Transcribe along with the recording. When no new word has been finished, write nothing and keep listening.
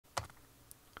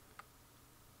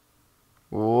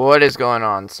What is going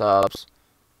on, subs?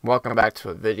 Welcome back to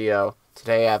a video.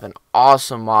 Today I have an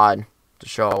awesome mod to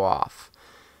show off.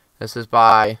 This is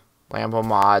by Lambo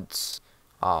Mods.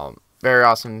 Very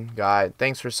awesome guy.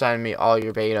 Thanks for sending me all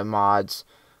your beta mods.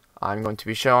 I'm going to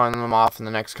be showing them off in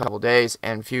the next couple days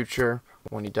and future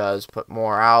when he does put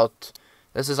more out.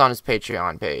 This is on his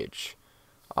Patreon page.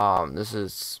 This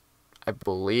is, I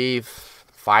believe,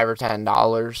 $5 or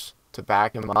 $10 to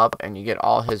back him up, and you get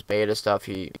all his beta stuff.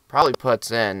 He probably puts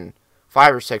in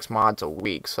 5 or 6 mods a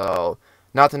week, so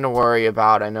nothing to worry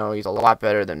about. I know he's a lot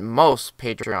better than most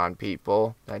Patreon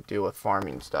people that deal with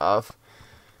farming stuff.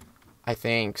 I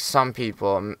think some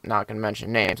people, I'm not going to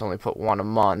mention names, only put one a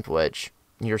month, which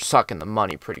you're sucking the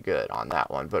money pretty good on that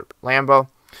one. But Lambo,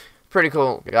 pretty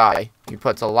cool guy. He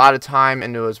puts a lot of time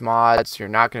into his mods. You're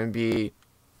not going to be,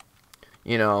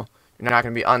 you're not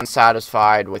going to be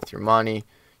unsatisfied with your money.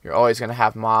 You're always going to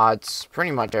have mods pretty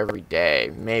much every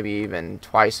day, maybe even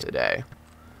twice a day.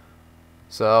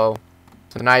 So,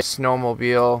 it's a nice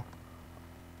snowmobile.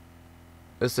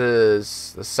 This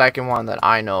is the second one that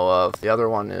I know of. The other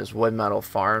one is Wood Metal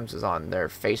Farms, is on their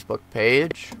Facebook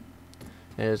page.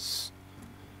 It's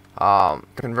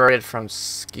converted from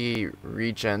ski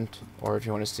regent, or if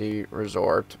you want to see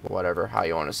resort, whatever, how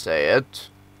you want to say it.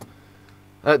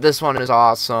 This one is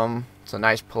awesome. It's a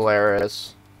nice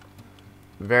Polaris.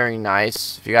 Very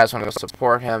nice. If you guys want to go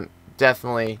support him,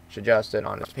 definitely suggest it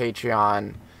on his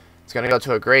Patreon. It's going to go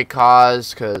to a great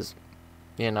cause because,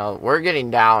 we're getting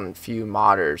down a few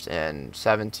modders in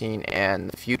 17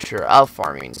 and the future of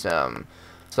Farming Sim.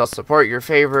 So support your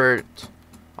favorite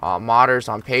modders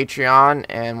on Patreon,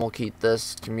 and we'll keep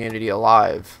this community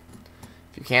alive.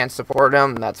 If you can't support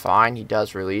him, that's fine. He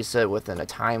does release it within a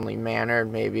timely manner,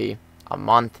 maybe a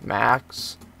month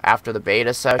max after the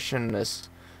beta session.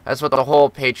 That's what the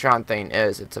whole Patreon thing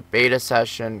is. It's a beta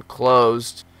session,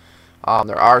 closed.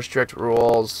 There are strict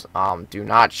rules. Do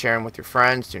not share them with your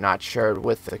friends. Do not share it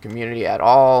with the community at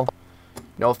all.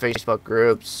 No Facebook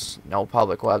groups. No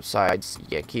public websites.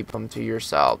 You keep them to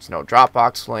yourselves. No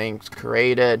Dropbox links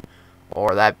created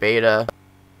or that beta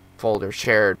folder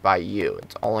shared by you.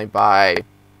 It's only by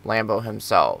Lambo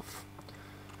himself.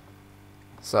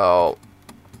 So,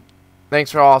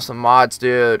 thanks for awesome mods,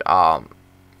 dude.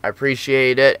 I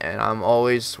appreciate it, and I'm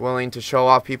always willing to show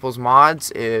off people's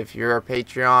mods. If you're a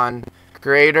Patreon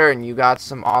creator and you got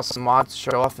some awesome mods to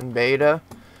show off in beta,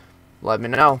 let me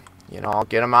know. I'll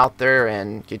get them out there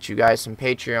and get you guys some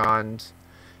Patreons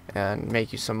and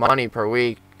make you some money per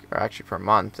week, or actually per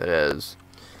month it is.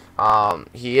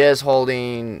 He is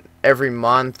holding every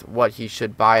month what he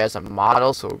should buy as a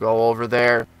model, so go over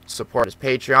there, support his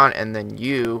Patreon, and then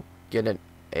you get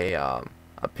a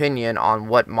opinion on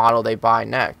what model they buy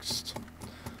next.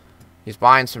 He's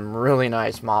buying some really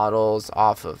nice models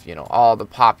off of all the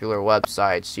popular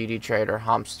websites: CD Trader,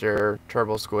 Humpster,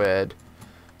 Turbo Squid.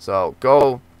 So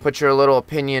go put your little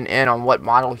opinion in on what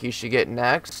model he should get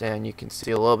next, and you can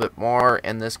see a little bit more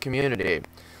in this community.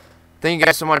 Thank you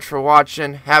guys so much for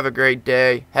watching. Have a great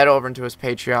day. Head over into his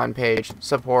Patreon page,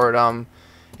 support him.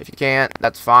 If you can't,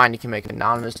 that's fine. You can make an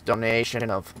anonymous donation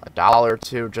of $1 or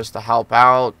 $2 just to help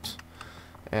out.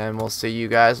 And we'll see you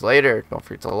guys later. Don't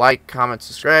forget to like, comment,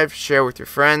 subscribe, share with your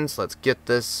friends. Let's get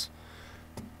this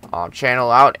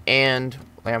channel out, and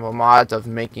Lambo Mods of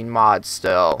making mods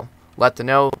still. Let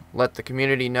the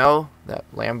community know that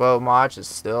Lambo Mods is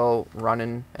still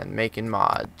running and making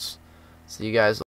mods. See you guys later.